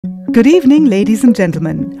Good evening, ladies and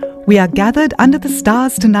gentlemen. We are gathered under the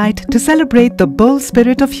stars tonight to celebrate the bold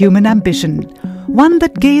spirit of human ambition, one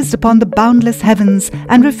that gazed upon the boundless heavens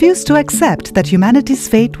and refused to accept that humanity's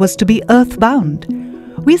fate was to be earthbound.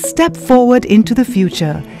 We step forward into the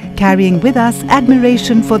future, carrying with us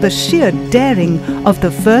admiration for the sheer daring of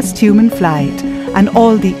the first human flight and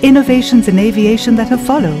all the innovations in aviation that have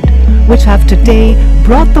followed, which have today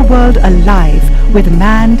brought the world alive with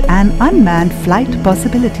manned and unmanned flight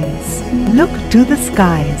possibilities. Look to the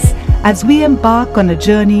skies as we embark on a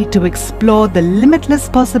journey to explore the limitless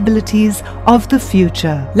possibilities of the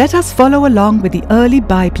future. Let us follow along with the early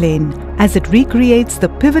biplane as it recreates the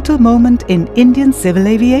pivotal moment in Indian civil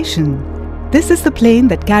aviation. This is the plane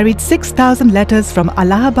that carried 6,000 letters from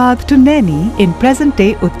Allahabad to Naini in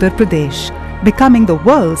present-day Uttar Pradesh, becoming the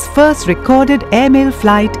world's first recorded airmail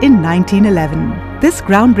flight in 1911. This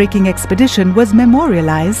groundbreaking expedition was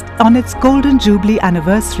memorialized on its Golden Jubilee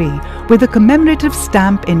anniversary with a commemorative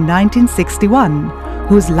stamp in 1961,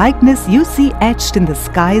 whose likeness you see etched in the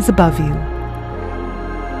skies above you.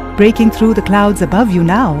 Breaking through the clouds above you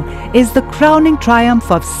now is the crowning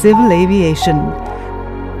triumph of civil aviation.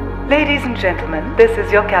 Ladies and gentlemen, this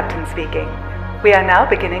is your captain speaking. We are now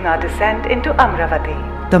beginning our descent into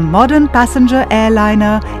Amaravati, the modern passenger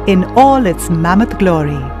airliner in all its mammoth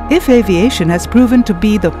glory. If aviation has proven to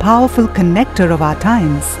be the powerful connector of our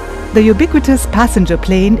times, the ubiquitous passenger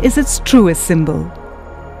plane is its truest symbol.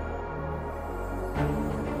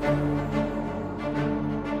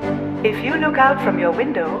 If you look out from your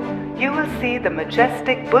window, you will see the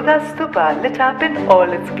majestic Buddha Stupa lit up in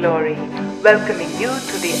all its glory, welcoming you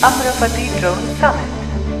to the Amaravati Drone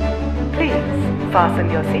Summit. Please fasten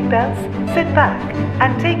your seatbelts, sit back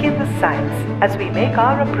and take in the sights as we make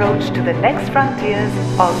our approach to the next frontiers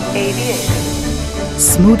of aviation.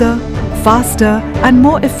 Smoother, faster and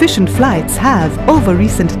more efficient flights have, over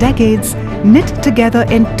recent decades, knit together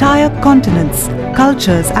entire continents,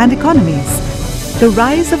 cultures and economies. The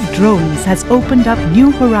rise of drones has opened up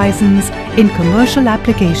new horizons in commercial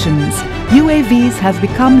applications. UAVs have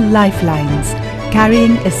become lifelines,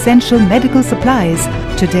 carrying essential medical supplies.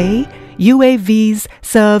 Today, UAVs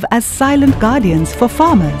serve as silent guardians for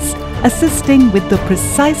farmers, assisting with the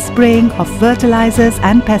precise spraying of fertilizers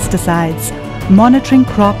and pesticides, monitoring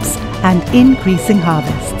crops and increasing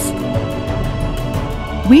harvests.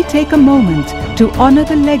 We take a moment to honor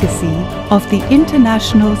the legacy of the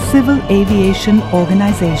International Civil Aviation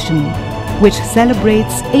Organization, which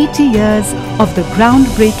celebrates 80 years of the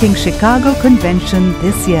groundbreaking Chicago Convention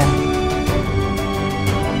this year.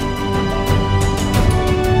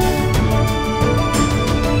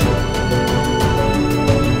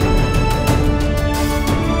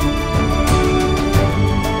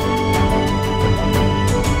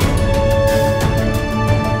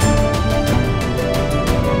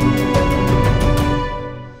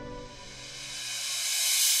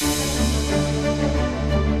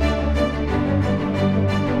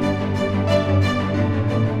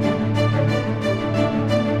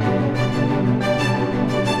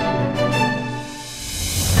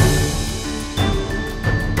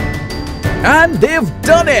 And they've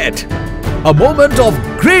done it! A moment of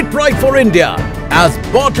great pride for India as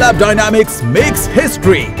BotLab Dynamics makes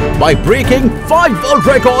history by breaking 5 world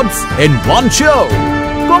records in one show.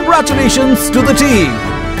 Congratulations to the team!